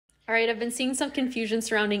All right, I've been seeing some confusion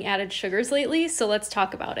surrounding added sugars lately, so let's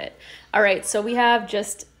talk about it. All right, so we have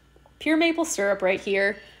just pure maple syrup right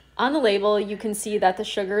here. On the label, you can see that the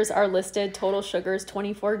sugars are listed, total sugars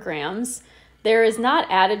 24 grams. There is not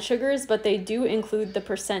added sugars, but they do include the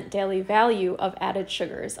percent daily value of added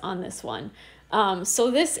sugars on this one. So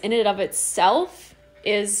this in and of itself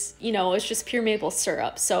is, it's just pure maple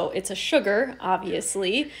syrup. So it's a sugar,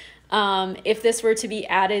 obviously. If this were to be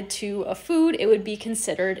added to a food, it would be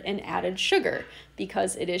considered an added sugar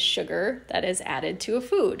because it is sugar that is added to a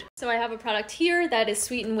food. So I have a product here that is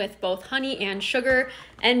sweetened with both honey and sugar,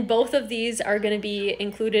 and both of these are going to be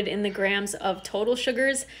included in the grams of total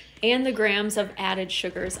sugars and the grams of added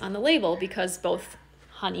sugars on the label because both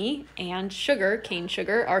honey and sugar, cane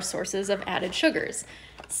sugar, are sources of added sugars.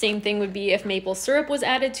 Same thing would be if maple syrup was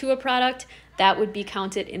added to a product, that would be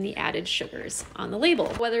counted in the added sugars on the label.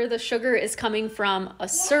 Whether the sugar is coming from a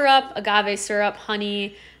syrup, agave syrup,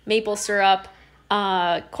 honey, maple syrup,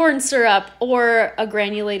 corn syrup, or a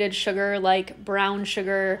granulated sugar like brown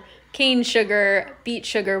sugar, cane sugar, beet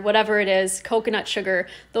sugar, whatever it is, coconut sugar,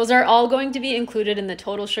 those are all going to be included in the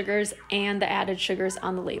total sugars and the added sugars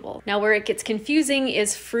on the label. Now, where it gets confusing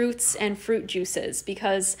is fruits and fruit juices,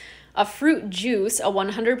 because a fruit juice, a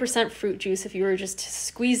 100% fruit juice, if you were just to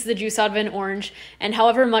squeeze the juice out of an orange, and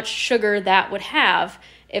however much sugar that would have,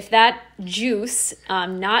 if that juice,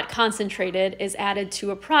 not concentrated, is added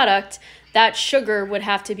to a product, that sugar would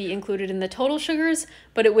have to be included in the total sugars,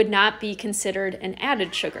 but it would not be considered an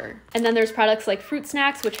added sugar. And then there's products like fruit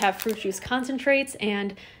snacks, which have fruit juice concentrates,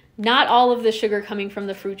 and not all of the sugar coming from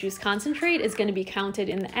the fruit juice concentrate is going to be counted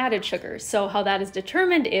in the added sugars. So how that is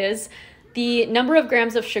determined is the number of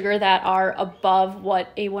grams of sugar that are above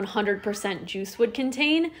what a 100% juice would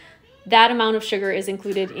contain, that amount of sugar is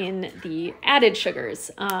included in the added sugars.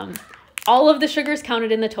 All of the sugars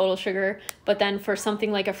counted in the total sugar, but then for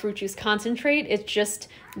something like a fruit juice concentrate, it's just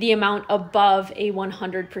the amount above a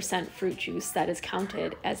 100% fruit juice that is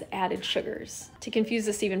counted as added sugars. To confuse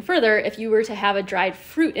this even further, if you were to have a dried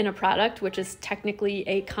fruit in a product, which is technically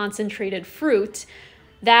a concentrated fruit,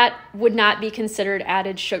 that would not be considered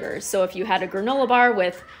added sugars. So if you had a granola bar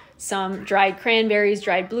with some dried cranberries,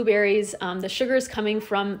 dried blueberries, the sugars coming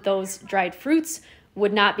from those dried fruits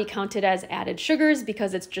would not be counted as added sugars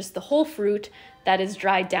because it's just the whole fruit that is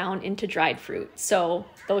dried down into dried fruit. So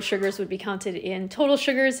those sugars would be counted in total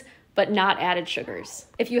sugars, but not added sugars.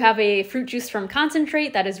 If you have a fruit juice from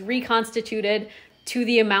concentrate that is reconstituted to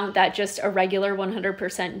the amount that just a regular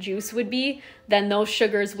 100% juice would be, then those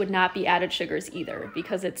sugars would not be added sugars either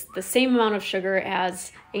because it's the same amount of sugar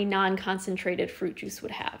as a non-concentrated fruit juice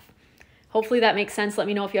would have. Hopefully that makes sense. Let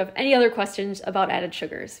me know if you have any other questions about added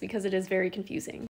sugars because it is very confusing.